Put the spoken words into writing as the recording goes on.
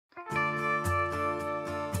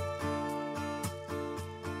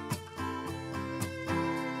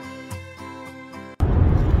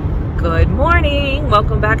morning,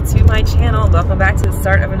 welcome back to my channel. Welcome back to the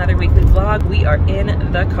start of another weekly vlog. We are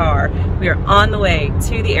in the car. We are on the way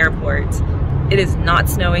to the airport. It is not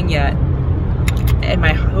snowing yet and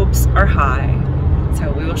my hopes are high.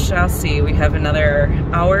 So we shall see. We have another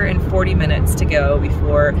hour and 40 minutes to go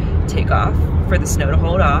before takeoff for the snow to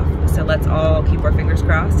hold off. So let's all keep our fingers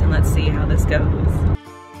crossed and let's see how this goes.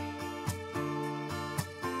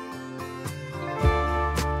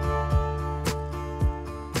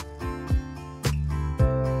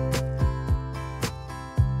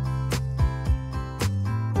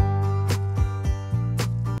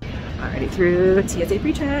 Already through TSA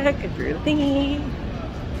pre-check and through the thingy.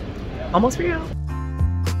 Almost real.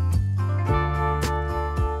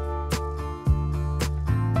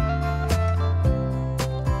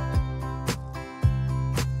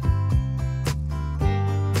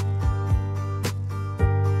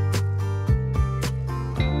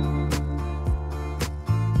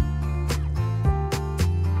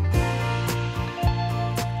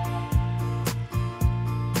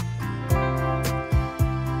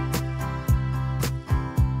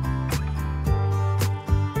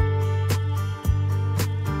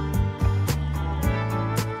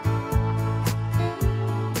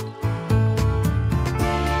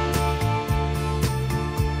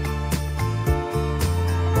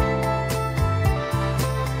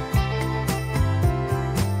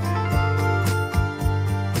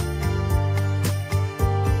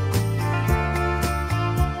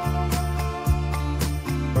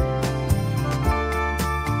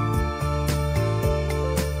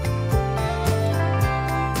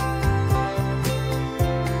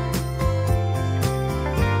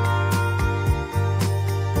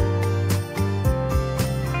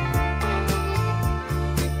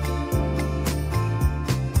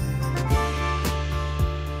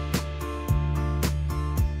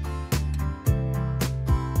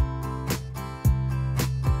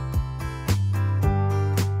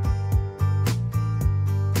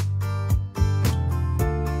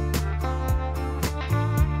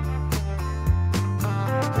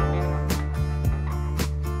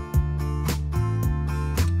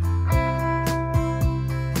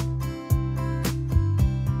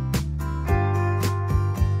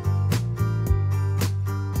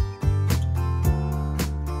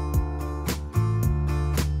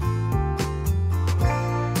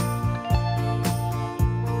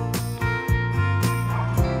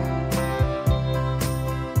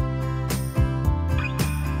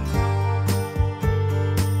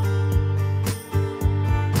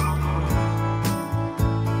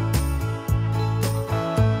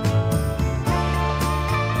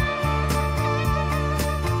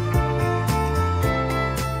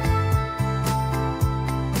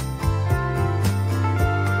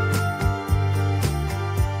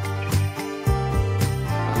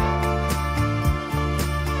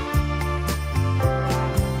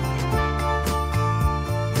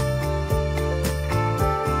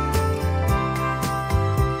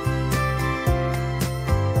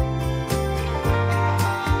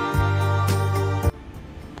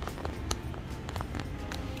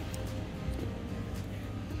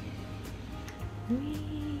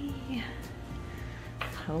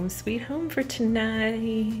 Home sweet home for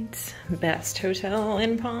tonight. Best hotel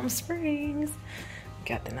in Palm Springs.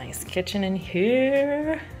 Got the nice kitchen in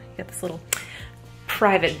here. Got this little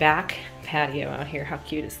private back patio out here. How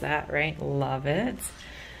cute is that, right? Love it.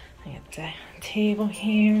 I got the table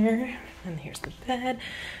here, and here's the bed.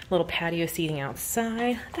 Little patio seating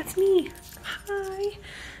outside. That's me. Hi.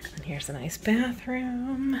 And here's a nice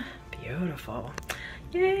bathroom. Beautiful.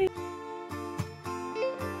 Yay.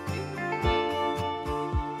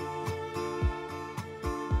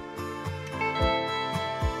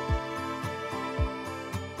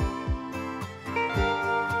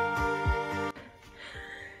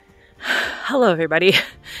 Hello everybody.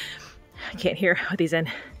 I can't hear with these in.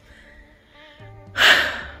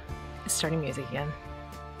 It's starting music again.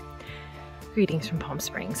 Greetings from Palm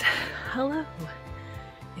Springs. Hello.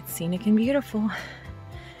 It's scenic and beautiful.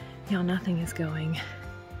 Y'all, nothing is going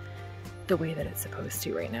the way that it's supposed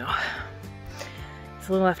to right now. It's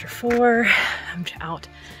a little after 4. I'm out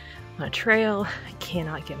on a trail. I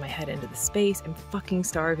cannot get my head into the space. I'm fucking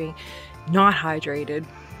starving, not hydrated,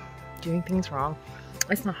 doing things wrong.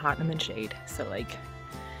 It's not hot and I'm in shade, so like,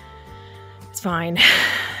 it's fine.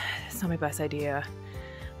 It's not my best idea.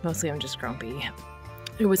 Mostly I'm just grumpy.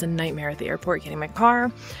 It was a nightmare at the airport getting my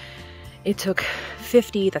car. It took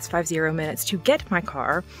 50 minutes to get my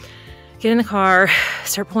car, get in the car,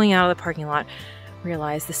 start pulling out of the parking lot,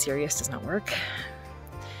 realize the Sirius does not work.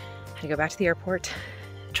 Had to go back to the airport,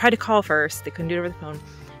 tried to call first, they couldn't do it over the phone.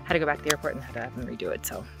 Had to go back to the airport and had to have them redo it,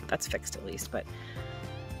 so that's fixed at least. But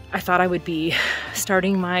I thought I would be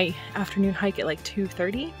starting my afternoon hike at like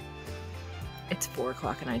 2:30. It's 4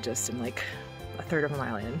 o'clock and I just am like a third of a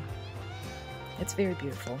mile in. It's very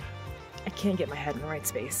beautiful. I can't get my head in the right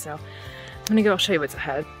space, so I'm gonna go, I'll show you what's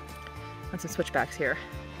ahead. On some switchbacks here.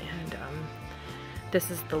 And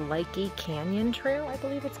this is the Likey Canyon Trail, I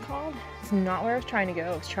believe it's called. It's not where I was trying to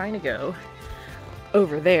go. I was trying to go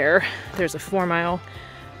over there. There's a 4-mile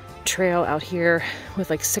trail out here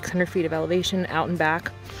with like 600 feet of elevation out and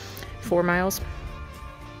back, 4 miles.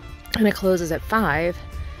 And it closes at 5.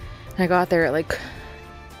 And I got there at like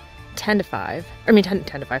 10 to 4,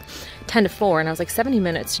 and I was like 70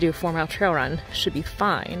 minutes to do a 4-mile trail run should be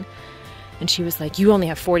fine. And she was like, you only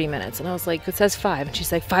have 40 minutes. And I was like, it says 5. And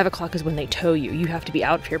she's like, 5 o'clock is when they tow you. You have to be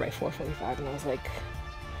out of here by 4:45. And I was like,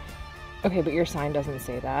 okay, but your sign doesn't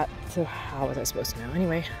say that. So how was I supposed to know?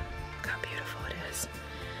 Anyway, look how beautiful it is.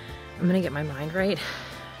 I'm gonna get my mind right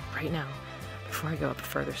now before I go up a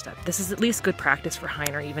further step. This is at least good practice for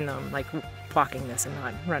Heiner, even though I'm like walking this and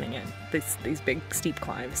not running it. These big steep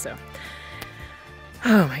climbs, so.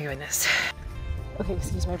 Oh my goodness. Okay,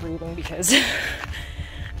 excuse my breathing because I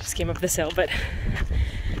just came up this hill, but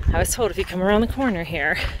I was told if you come around the corner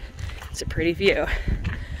here, it's a pretty view.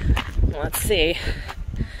 Let's see.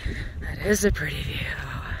 That is a pretty view.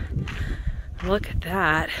 Look at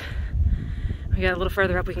that. We got a little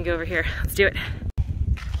further up, we can go over here. Let's do it.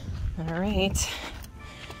 All right,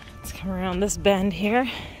 let's come around this bend here.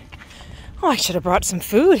 Oh, I should have brought some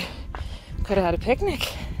food. Could have had a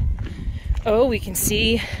picnic. Oh, we can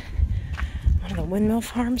see one of the windmill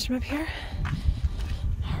farms from up here.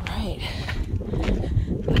 All right,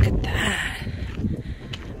 look at that.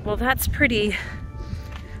 Well, that's pretty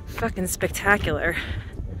fucking spectacular.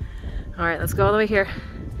 All right, let's go all the way here.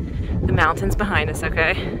 The mountains behind us,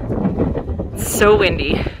 okay? It's so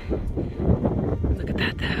windy. Look at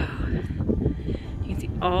that though. You can see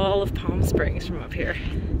all of Palm Springs from up here.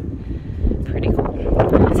 Pretty cool.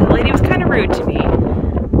 So the lady was kind of rude to me,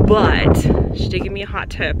 but she did give me a hot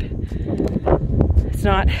tip. It's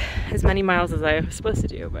not as many miles as I was supposed to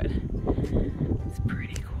do, but it's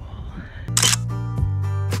pretty cool.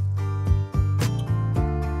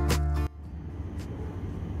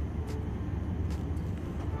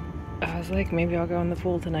 I was like, maybe I'll go in the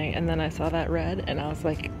pool tonight, and then I saw that red and I was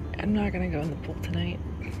like, I'm not gonna go in the pool tonight.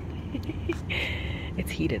 It's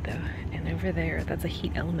heated though, and over there, that's a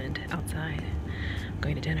heat element outside. I'm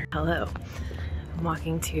going to dinner. Hello, I'm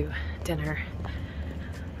walking to dinner.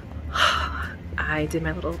 I did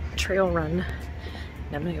my little trail run,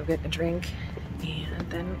 and I'm gonna go get a drink and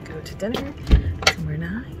then go to dinner somewhere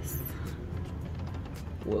nice.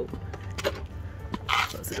 Whoa,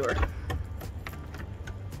 close the door.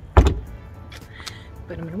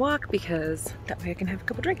 But I'm gonna walk because that way I can have a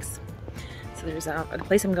couple drinks. So there's the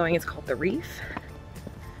place I'm going, it's called The Reef.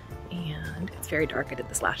 And it's very dark. I did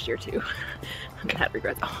this last year too. I had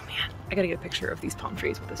regrets. Oh man, I gotta get a picture of these palm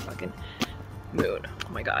trees with this fucking moon. Oh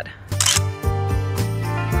my God.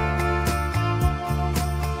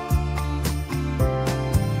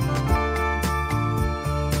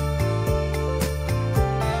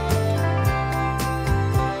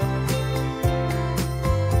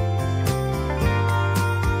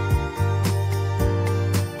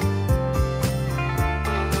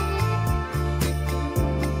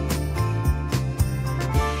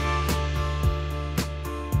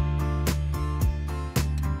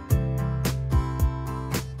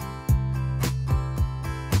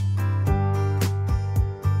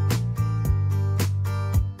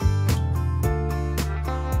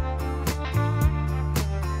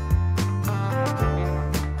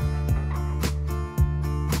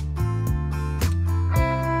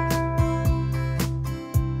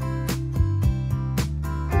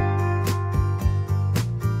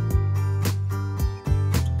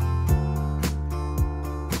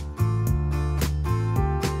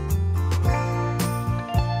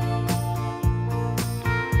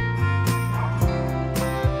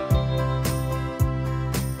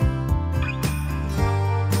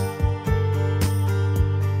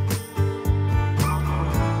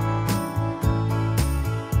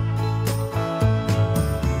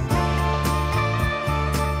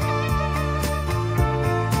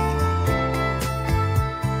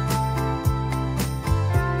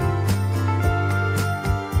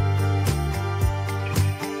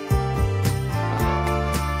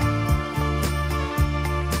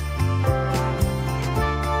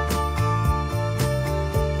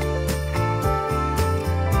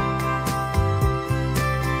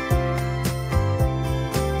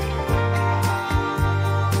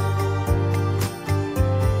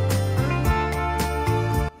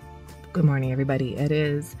 everybody. It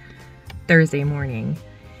is Thursday morning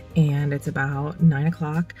and it's about 9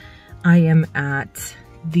 o'clock. I am at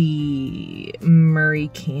the Murray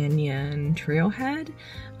Canyon trailhead.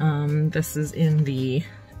 This is in the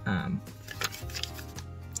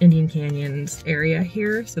Indian Canyons area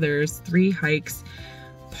here. So there's 3 hikes: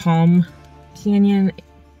 Palm Canyon,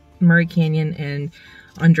 Murray Canyon, and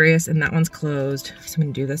Andreas, and that one's closed. So I'm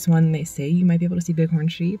gonna do this one. They say you might be able to see bighorn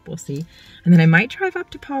sheep. We'll see. And then I might drive up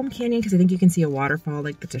to Palm Canyon because I think you can see a waterfall.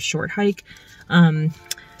 Like, that's a short hike.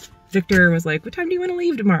 Victor was like, what time do you want to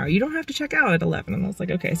leave tomorrow? You don't have to check out at 11. And I was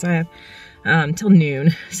like, okay. So I have till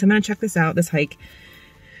noon. So I'm gonna check this out, this hike,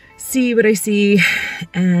 see what I see,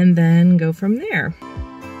 and then go from there.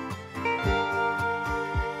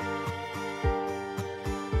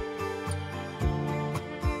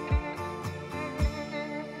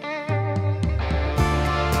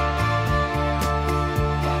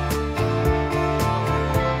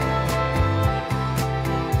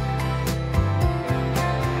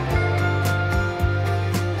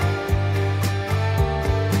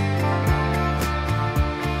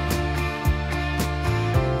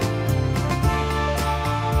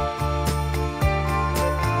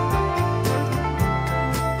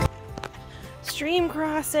 Stream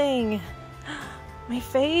crossing, my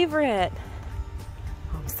favorite.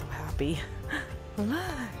 Oh, I'm so happy. Look,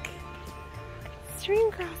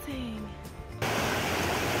 stream crossing.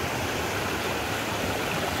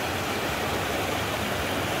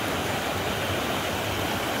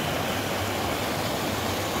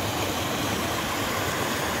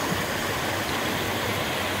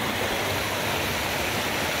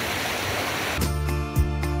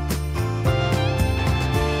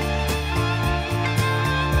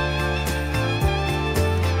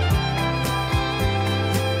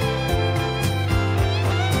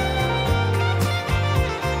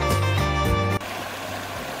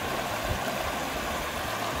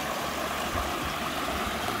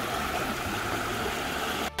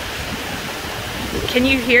 Can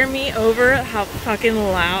you hear me over how fucking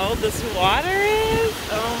loud this water is?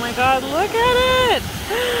 Oh my God, look at it!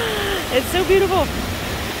 It's so beautiful.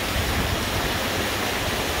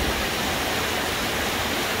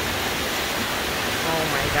 Oh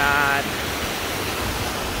my God.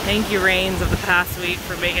 Thank you, rains of the past week,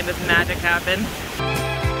 for making this magic happen.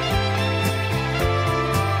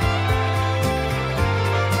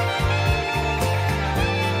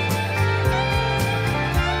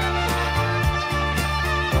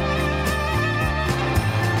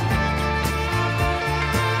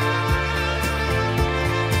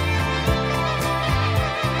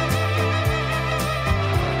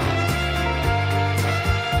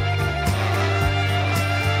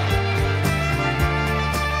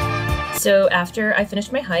 So after I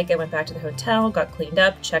finished my hike, I went back to the hotel, got cleaned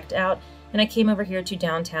up, checked out, and I came over here to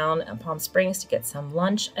downtown Palm Springs to get some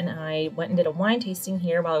lunch, and I went and did a wine tasting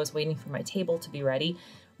here while I was waiting for my table to be ready.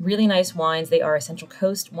 Really nice wines. They are a Central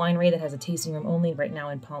Coast winery that has a tasting room only right now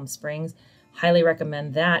in Palm Springs. Highly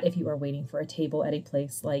recommend that if you are waiting for a table at a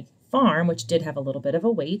place like Farm, which did have a little bit of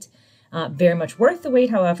a wait. Very much worth the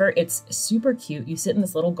wait, however. It's super cute. You sit in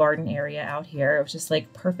this little garden area out here. It was just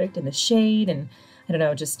like perfect in the shade, and I don't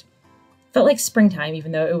know, just felt like springtime,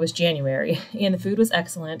 even though it was January, and the food was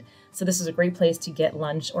excellent. So this is a great place to get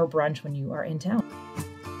lunch or brunch when you are in town.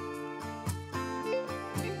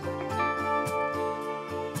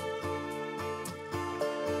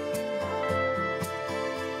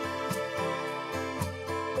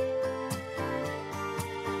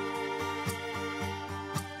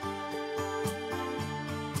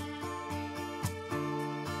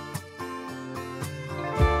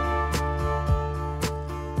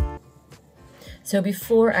 So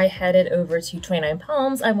before I headed over to Twentynine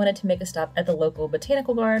Palms, I wanted to make a stop at the local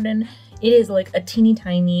botanical garden. It is like a teeny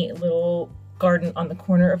tiny little garden on the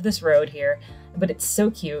corner of this road here, but it's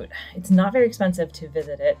so cute. It's not very expensive to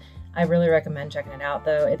visit it. I really recommend checking it out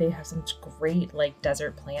though. They have some great like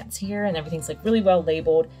desert plants here, and everything's like really well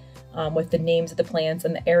labeled with the names of the plants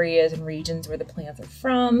and the areas and regions where the plants are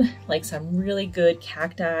from, like some really good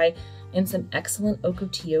cacti and some excellent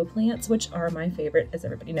ocotillo plants, which are my favorite, as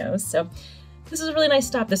everybody knows. So this is a really nice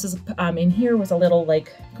stop. This is in here was a little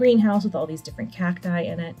like greenhouse with all these different cacti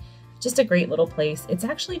in it. Just a great little place. It's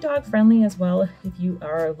actually dog friendly as well if you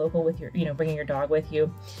are local with your, bringing your dog with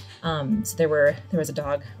you. So there was a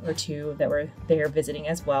dog or two that were there visiting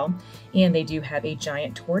as well. And they do have a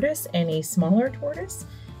giant tortoise and a smaller tortoise.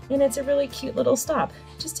 And it's a really cute little stop.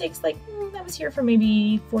 It just takes like, I was here for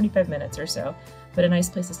maybe 45 minutes or so, but a nice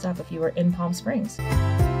place to stop if you were in Palm Springs.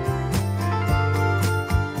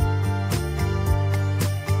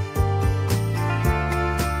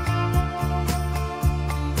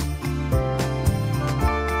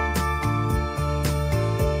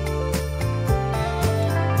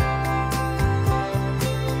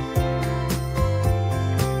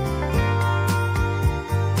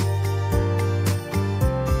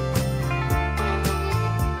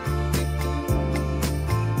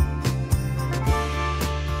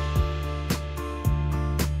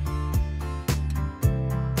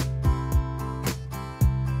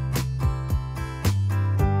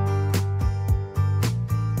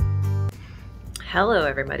 Hello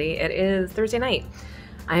everybody, it is Thursday night.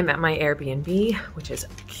 I am at my Airbnb, which is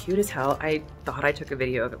cute as hell. I thought I took a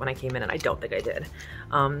video of it when I came in and I don't think I did.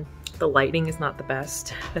 The lighting is not the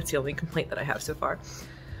best. That's the only complaint that I have so far.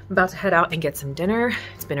 I'm about to head out and get some dinner.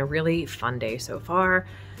 It's been a really fun day so far.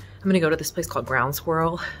 I'm gonna go to this place called Ground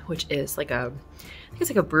Squirrel, which is like I think it's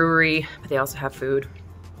like a brewery, but they also have food.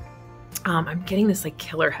 I'm getting this like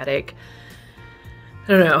killer headache.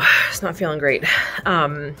 I don't know, it's not feeling great.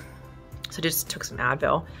 So I just took some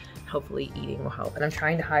Advil. Hopefully eating will help. And I'm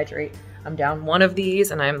trying to hydrate. I'm down one of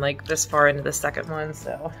these and I'm like this far into the second one,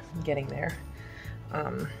 so I'm getting there.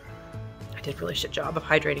 I did a really shit job of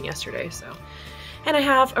hydrating yesterday, so. And I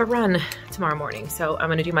have a run tomorrow morning. So I'm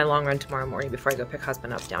gonna do my long run tomorrow morning before I go pick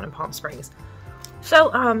husband up down in Palm Springs.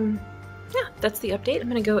 So yeah, that's the update. I'm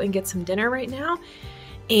gonna go and get some dinner right now.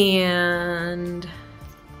 And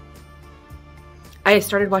I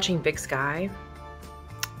started watching Big Sky.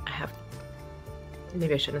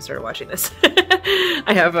 Maybe I shouldn't have started watching this.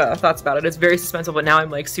 I have thoughts about it. It's very suspenseful, but now I'm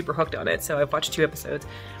like super hooked on it. So I've watched 2 episodes.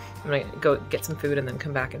 I'm gonna go get some food and then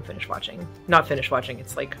come back and finish watching. Not finish watching,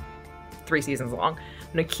 it's like 3 seasons long. I'm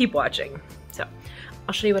gonna keep watching. So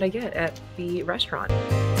I'll show you what I get at the restaurant.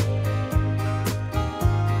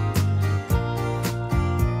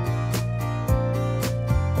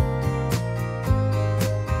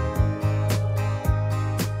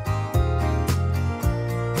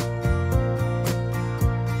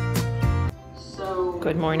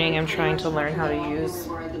 Good morning. I'm trying to learn how to use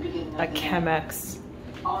a Chemex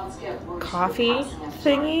coffee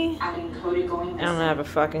thingy. I don't have a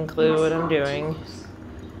fucking clue what I'm doing.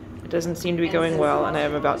 It doesn't seem to be going well, and I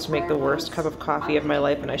am about to make the worst cup of coffee of my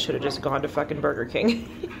life, and I should have just gone to fucking Burger King.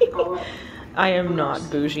 I am not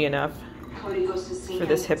bougie enough for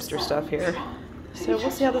this hipster stuff here. So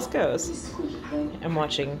we'll see how this goes. I'm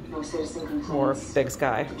watching more Big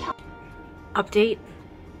Sky. Update.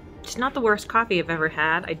 It's not the worst coffee I've ever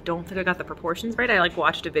had. I don't think I got the proportions right. I like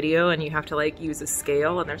watched a video and you have to like use a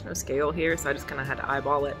scale and there's no scale here, so I just kind of had to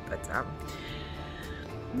eyeball it, but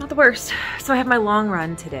not the worst. So I have my long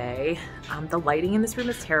run today. The lighting in this room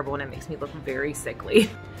is terrible and it makes me look very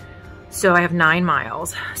sickly. So I have 9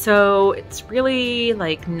 miles. So it's really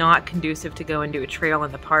like not conducive to go and do a trail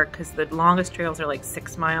in the park because the longest trails are like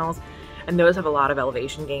 6 miles and those have a lot of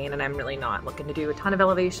elevation gain and I'm really not looking to do a ton of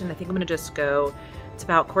elevation. I think I'm gonna just go. It's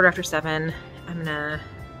about 7:15. I'm gonna,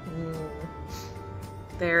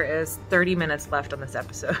 there is 30 minutes left on this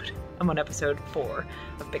episode. I'm on episode 4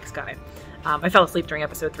 of Big Sky. I fell asleep during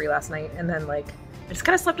episode 3 last night and then like, I just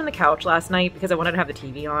kind of slept on the couch last night because I wanted to have the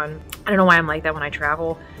TV on. I don't know why I'm like that when I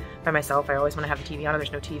travel by myself. I always want to have the TV on and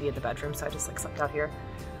there's no TV in the bedroom, so I just like slept out here.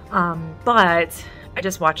 But I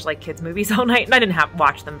just watched like kids movies all night and I didn't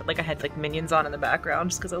watch them, but like I had like Minions on in the background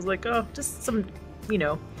just because I was like, oh, just some, you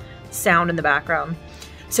know, sound in the background.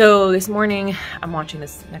 So this morning I'm watching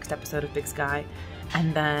this next episode of Big Sky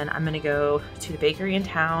and then I'm gonna go to the bakery in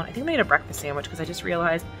town. I think I made a breakfast sandwich because I just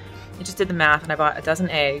realized, I just did the math and I bought a dozen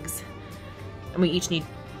eggs and we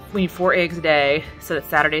need 4 eggs a day, so that's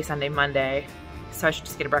Saturday, Sunday, Monday. So I should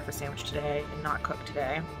just get a breakfast sandwich today and not cook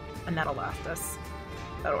today and that'll last us.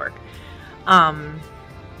 That'll work.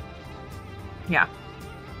 Yeah,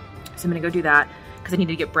 so I'm gonna go do that because I need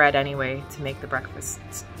to get bread anyway to make the breakfast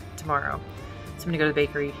tomorrow. So I'm gonna go to the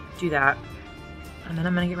bakery, do that, and then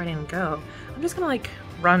I'm gonna get ready and go. I'm just gonna like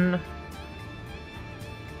run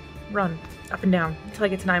up and down until I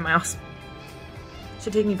get to 9 miles.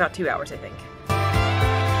 Should take me about 2 hours, I think.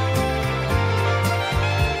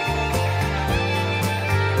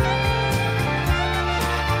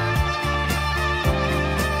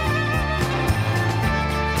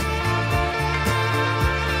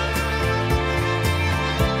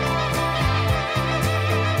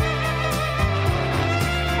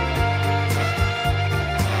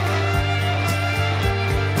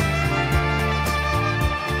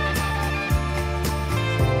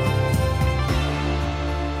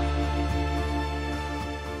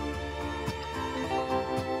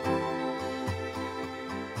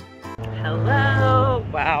 Hello.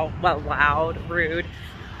 Wow. Well, loud, rude.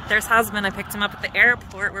 There's husband. I picked him up at the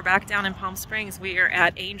airport. We're back down in Palm Springs. We are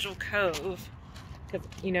at Angel Cove. Because,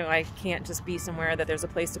 you know, I can't just be somewhere that there's a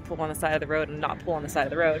place to pull on the side of the road and not pull on the side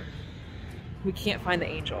of the road. We can't find the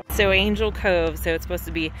angel. So Angel Cove, so it's supposed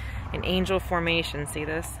to be an angel formation. See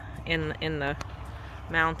this? In the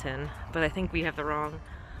mountain. But I think we have the wrong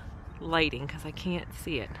lighting because I can't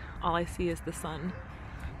see it. All I see is the sun.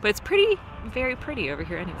 But it's pretty, very pretty over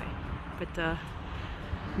here anyway. But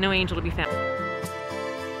no angel to be found.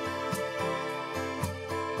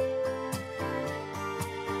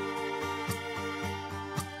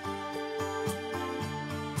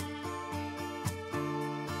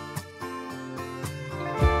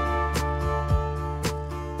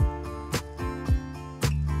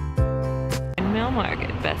 Trail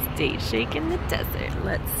Market. Best date shake in the desert.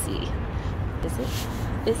 Let's see. Is it?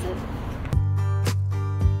 Is it?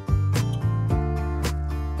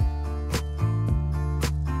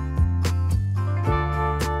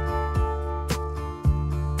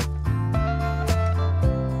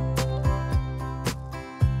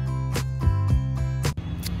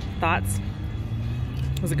 Thoughts?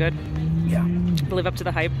 Was it good? Yeah. Live up to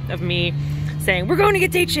the hype of me saying, we're going to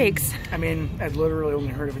get date shakes. I mean, I'd literally only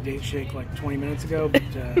heard of a date shake like 20 minutes ago, but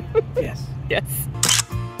yes. Yes.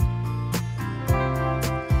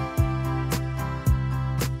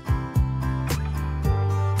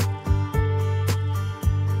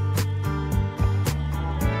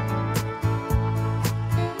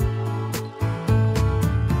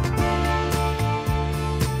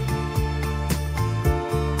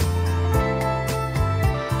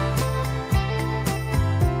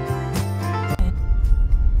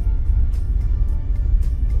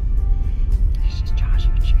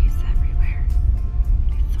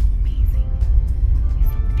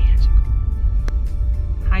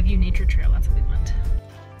 Nature trail, that's what we want.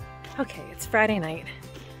 Okay, it's Friday night.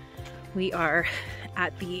 We are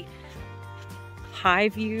at the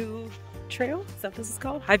Highview Trail. Is that what this is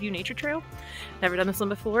called? Highview Nature Trail. Never done this one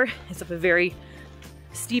before. It's up a very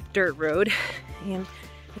steep dirt road, and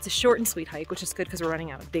it's a short and sweet hike, which is good because we're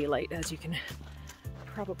running out of daylight, as you can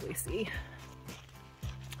probably see.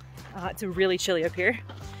 It's really chilly up here.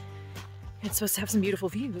 It's supposed to have some beautiful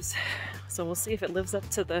views, so we'll see if it lives up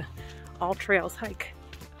to the all trails hike.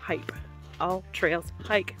 Hype. All trails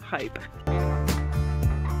hike hype.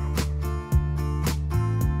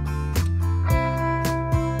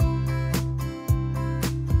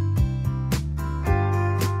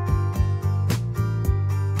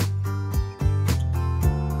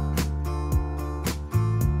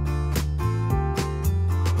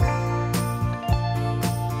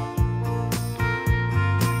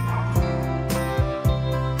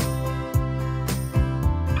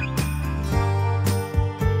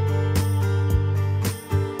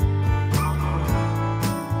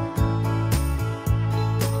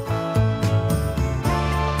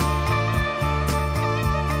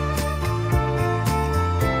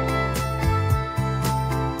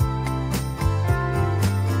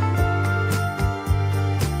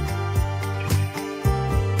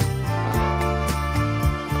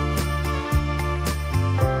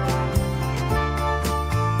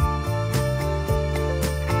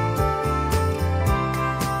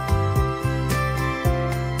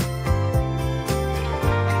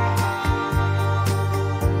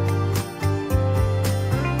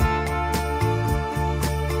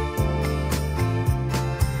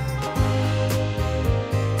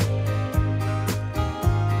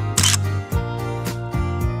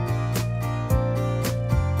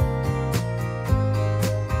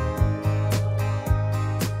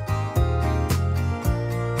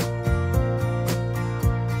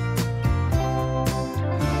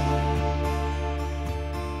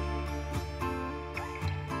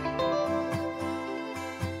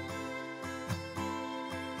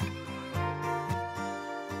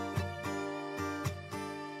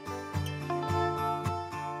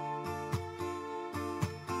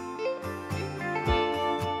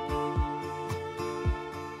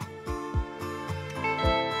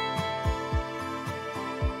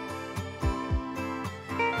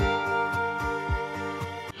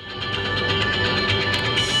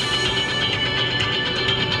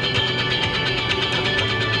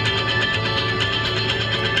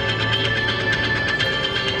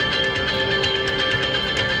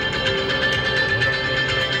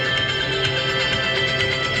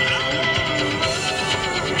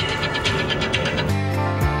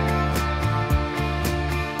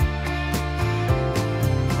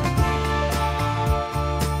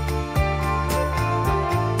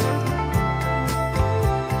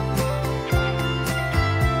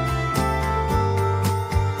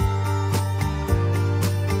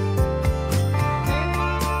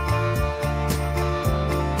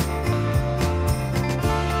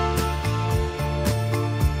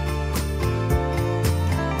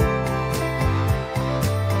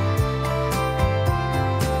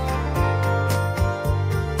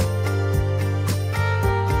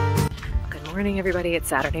 Morning, everybody. It's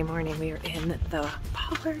Saturday morning. We are in the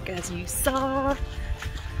park, as you saw.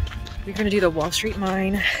 We're gonna do the Wall Street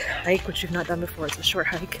Mine hike, which we've not done before. It's a short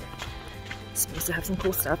hike. It's supposed to have some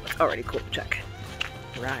cool stuff. It's already cool. Check.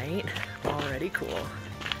 Right? Already cool.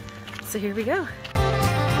 So here we go.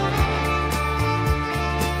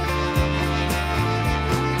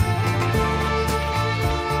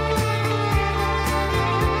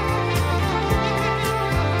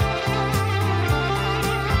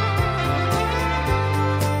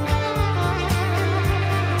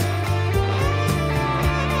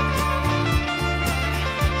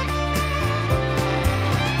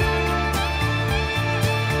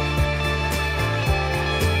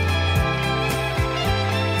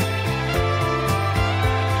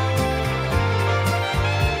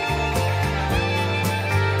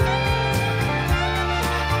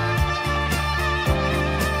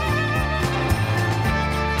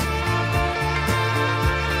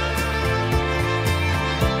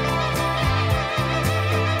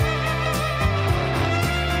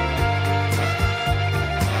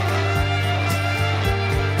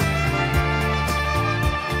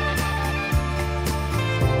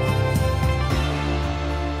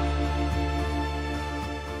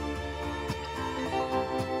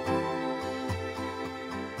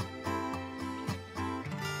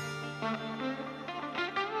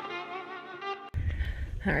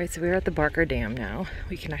 All right, so we're at the Barker Dam now.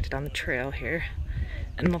 We connected on the trail here.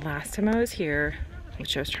 And the last time I was here,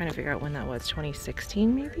 which I was trying to figure out when that was,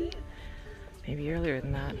 2016 maybe? Maybe earlier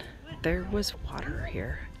than that. There was water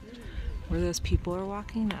here. Where those people are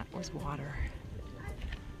walking, that was water.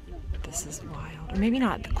 This is wild. Or maybe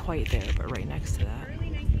not quite there, but right next to that.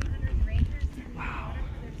 Wow.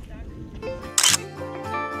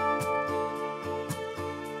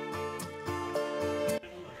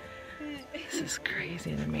 This is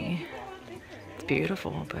crazy to me. It's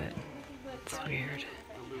beautiful, but it's weird.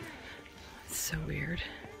 It's so weird.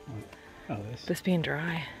 Oh, this being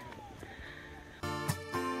dry.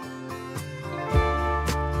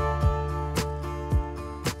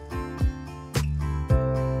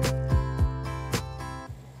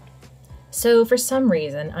 So for some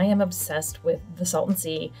reason, I am obsessed with the Salton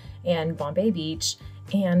Sea and Bombay Beach,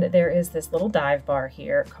 and there is this little dive bar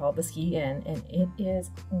here called the Ski Inn, and it is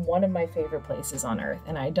one of my favorite places on earth.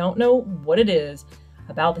 And I don't know what it is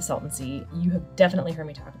about the Salton Sea. You have definitely heard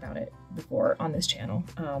me talk about it before on this channel.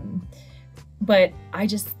 But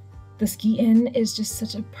the Ski Inn is just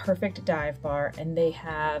such a perfect dive bar, and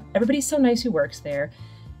everybody's so nice who works there.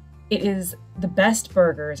 It is the best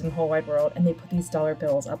burgers in the whole wide world, and they put these dollar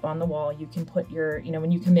bills up on the wall. You can put your,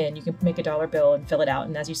 when you come in, you can make a dollar bill and fill it out.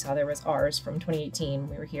 And as you saw, there was ours from 2018 when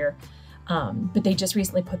we were here. But they just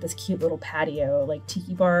recently put this cute little patio, like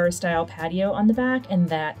tiki bar style patio on the back, and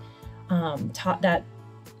that that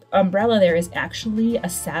umbrella there is actually a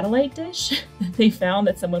satellite dish that they found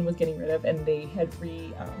that someone was getting rid of, and they had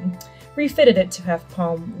refitted it to have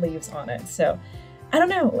palm leaves on it. So I don't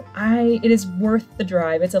know. It is worth the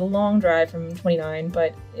drive. It's a long drive from 29,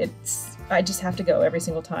 but I just have to go every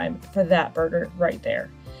single time for that burger right there.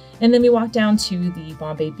 And then we walk down to the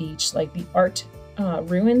Bombay Beach, like the art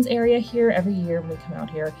ruins area here. Every year when we come out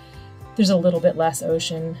here, there's a little bit less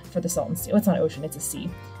ocean for the Salton Sea. Well, it's not ocean, it's a sea.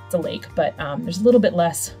 It's a lake, but there's a little bit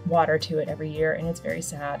less water to it every year, and it's very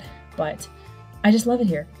sad. But I just love it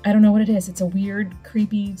here. I don't know what it is. It's a weird,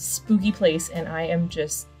 creepy, spooky place, and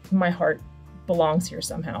my heart belongs here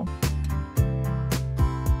somehow.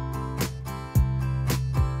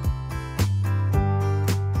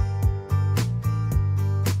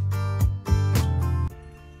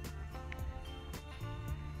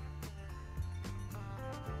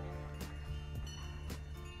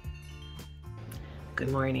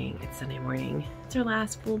 Good morning. It's Sunday morning. It's our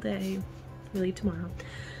last full day. We leave tomorrow.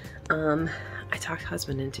 I talked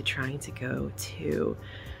husband into trying to go to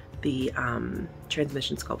the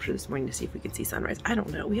transmission sculpture this morning to see if we could see sunrise. I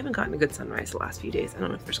don't know. We haven't gotten a good sunrise the last few days. I don't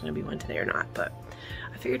know if there's going to be one today or not, but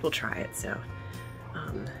I figured we'll try it. So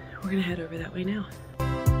we're going to head over that way now.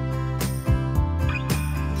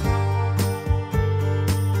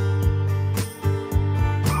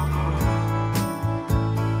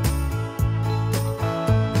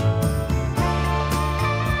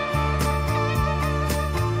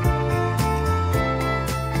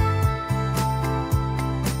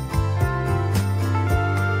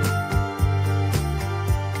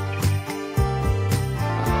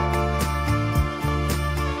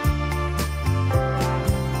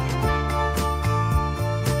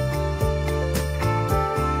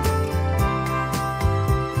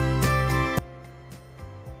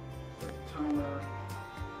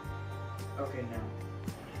 Okay, now.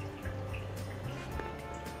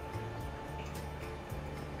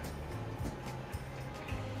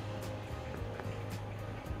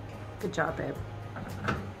 Good job, babe.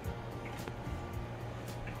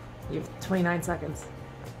 You have 29 seconds.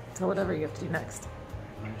 So whatever you have to do next.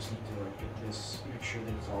 I just need to get this, make sure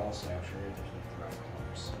that it's all saturated.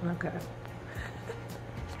 There's no dry colors.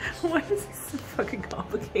 Okay. Why is this so fucking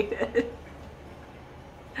complicated?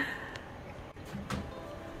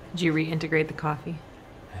 Did you reintegrate the coffee?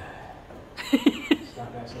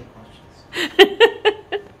 Stop asking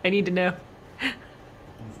questions. I need to know.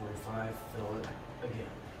 145, fill it again.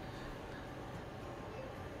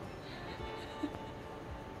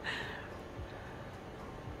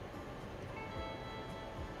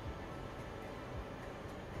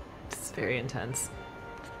 It's very intense.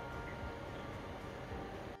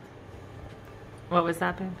 What was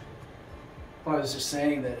that, babe? Well, I was just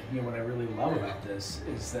saying that, what I really love about this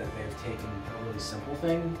is that they've taken a really simple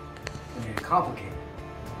thing and made it complicated.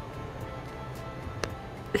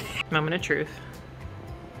 Moment of truth.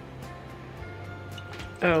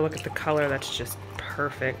 Oh, look at the color. That's just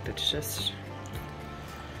perfect. It's just...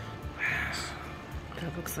 Wow.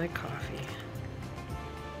 That looks like coffee.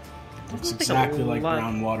 Looks exactly like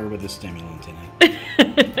brown water with a stimulant in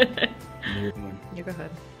it. You go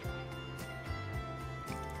ahead.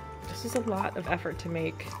 This is a lot of effort to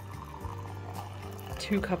make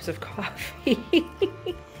 2 cups of coffee.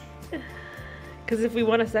 Because if we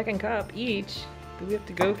want a second cup each, do we have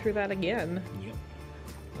to go through that again? Yep.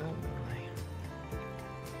 Oh my.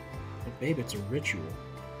 But babe, it's a ritual.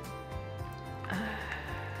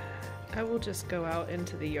 I will just go out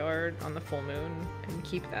into the yard on the full moon and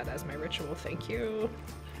keep that as my ritual, thank you.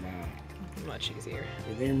 Wow. Much easier.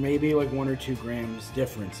 There may be like 1 or 2 grams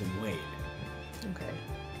difference in weight. Okay.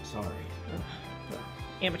 Sorry. Well,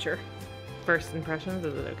 amateur. First impressions,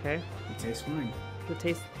 is it okay? It tastes fine. Does it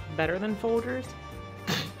taste better than Folgers?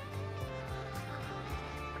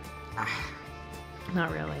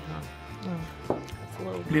 Not really, huh? Oh, that's a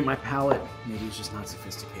little... Maybe my palate, maybe it's just not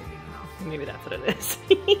sophisticated enough. Maybe that's what it is.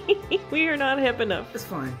 We are not hip enough. It's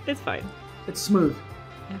fine. It's fine. It's smooth.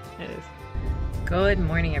 Yeah, it is. Good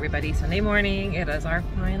morning, everybody. Sunday morning. It is our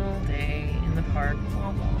final day in the park.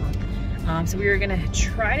 So we are going to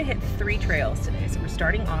try to hit 3 trails today. So we're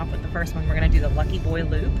starting off with the first one. We're going to do the Lucky Boy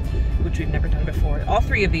Loop, which we've never done before. All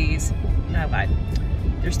 3 of these, no, but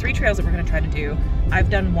there's 3 trails that we're going to try to do. I've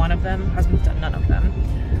done 1 of them. Husband's done none of them.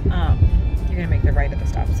 You're going to make the right at the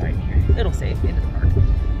stop sign here. It'll save into the park.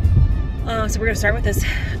 So we're going to start with this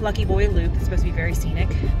Lucky Boy Loop. It's supposed to be very scenic.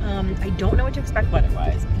 I don't know what to expect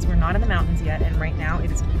weather-wise because we're not in the mountains yet, and right now it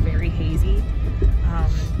is very hazy,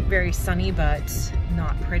 very sunny, but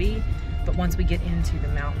not pretty. But once we get into the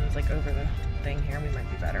mountains, like over the thing here, we might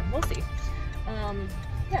be better. We'll see.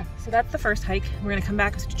 Yeah, so that's the first hike. We're going to come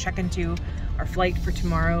back to check into our flight for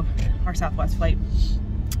tomorrow, our Southwest flight,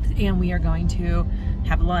 and we are going to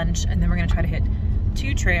have lunch, and then we're going to try to hit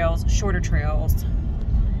 2 trails, shorter trails,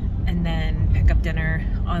 and then pick up dinner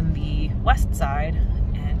on the west side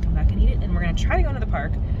and come back and eat it. And we're gonna try to go into the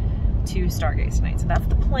park to stargaze tonight. So that's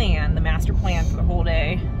the plan, the master plan for the whole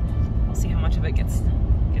day. We'll see how much of it gets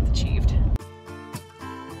achieved.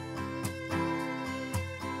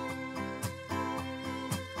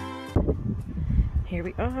 Here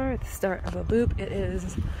we are at the start of the loop. It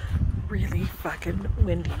is really fucking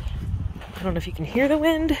windy. I don't know if you can hear the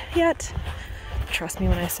wind yet. Trust me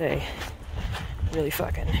when I say really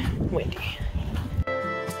fucking windy.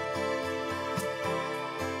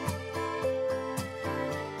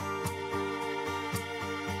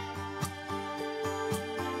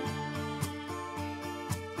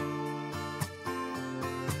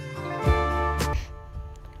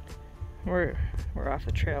 We're off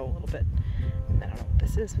the trail a little bit. And I don't know what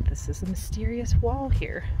this is, but this is a mysterious wall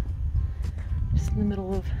here. Just in the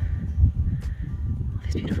middle of all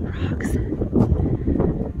these beautiful rocks.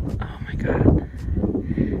 Oh my god.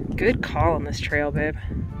 Good call on this trail, babe.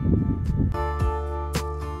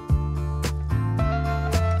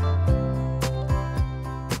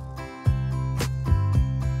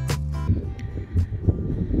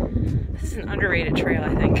 This is an underrated trail,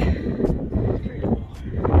 I think.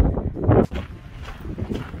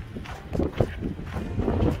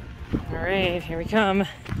 Alright, here we come.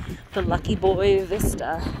 The Lucky Boy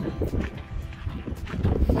Vista.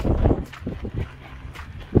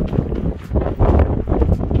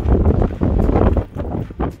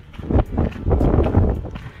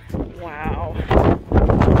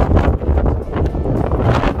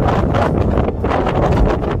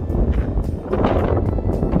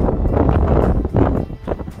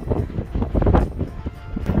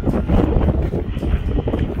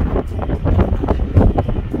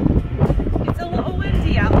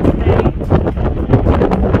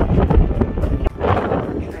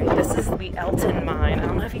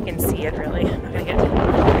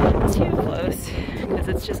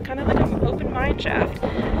 It's just kind of like an open mine shaft.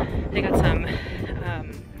 They got some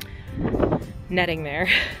netting there,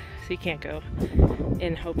 so you can't go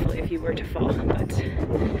in, hopefully, if you were to fall. But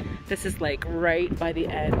this is like right by the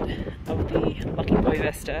end of the Lucky Boy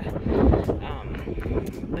Vista.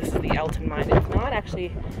 This is the Elton mine. It's not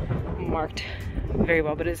actually marked very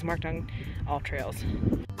well, but it is marked on all trails.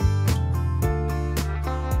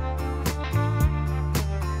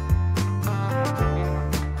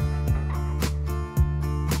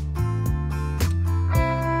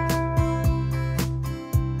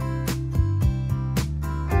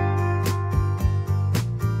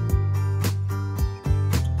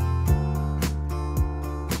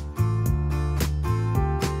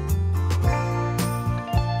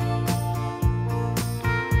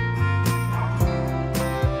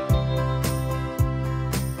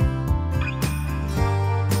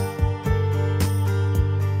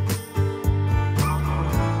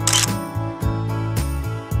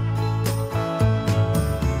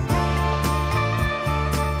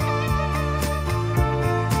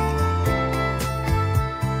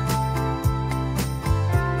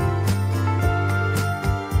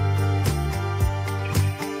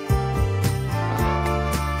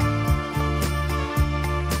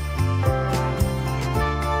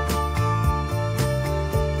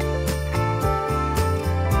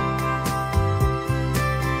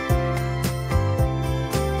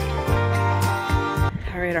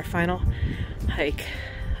 our final hike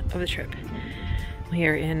of the trip. We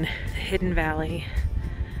are in the Hidden Valley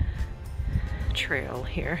Trail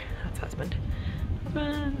here. That's husband.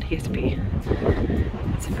 Husband, he has to pee.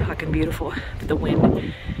 It's fucking beautiful, but the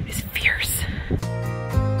wind is fierce.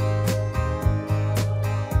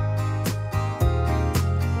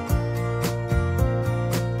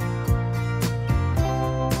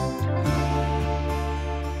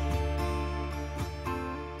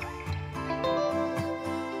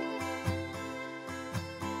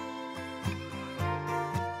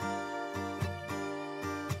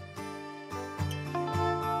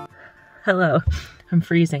 Hello, I'm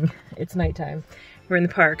freezing. It's nighttime. We're in the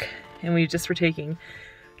park and we just were taking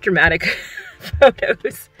dramatic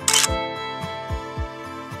photos.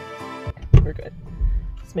 We're good.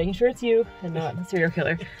 Just making sure it's you and not a serial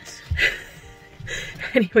killer.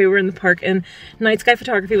 Anyway, we're in the park and night sky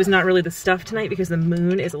photography was not really the stuff tonight because the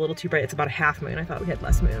moon is a little too bright. It's about a half moon. I thought we had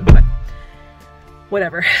less moon, but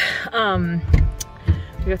whatever.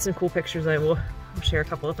 We got some cool pictures. I will share a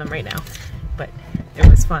couple of them right now, but it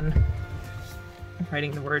was fun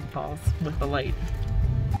writing the word falls with the light.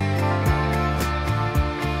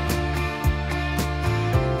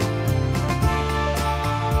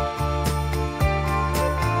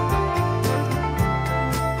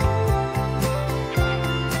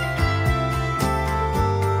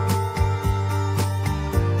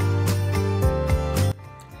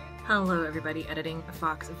 Hello everybody, editing a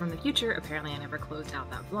Fox from the future. Apparently I never closed out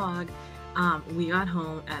that vlog. We got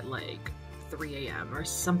home at like 3 a.m. or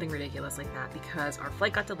something ridiculous like that because our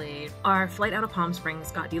flight got delayed. Our flight out of Palm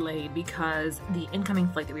Springs got delayed because the incoming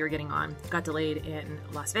flight that we were getting on got delayed in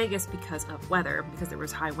Las Vegas because of weather, because there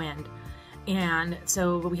was high wind. And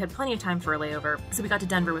so we had plenty of time for a layover. So we got to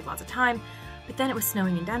Denver with lots of time, but then it was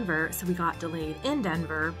snowing in Denver, so we got delayed in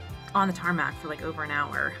Denver on the tarmac for like over an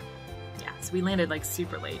hour. Yeah, so we landed like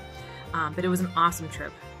super late. But it was an awesome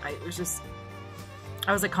trip.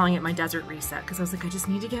 I was like calling it my desert reset because I was like, I just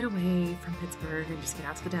need to get away from Pittsburgh and just get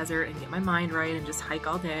out to the desert and get my mind right and just hike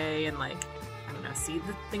all day and like, I don't know, see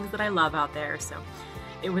the things that I love out there. So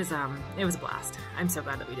it was a blast. I'm so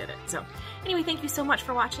glad that we did it. So anyway, thank you so much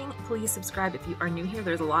for watching. Please subscribe if you are new here.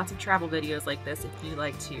 There's lots of travel videos like this if you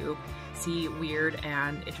like to see weird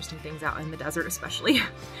and interesting things out in the desert especially.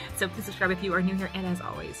 So please subscribe if you are new here, and as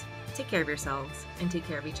always, take care of yourselves and take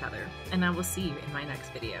care of each other, and I will see you in my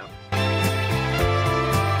next video.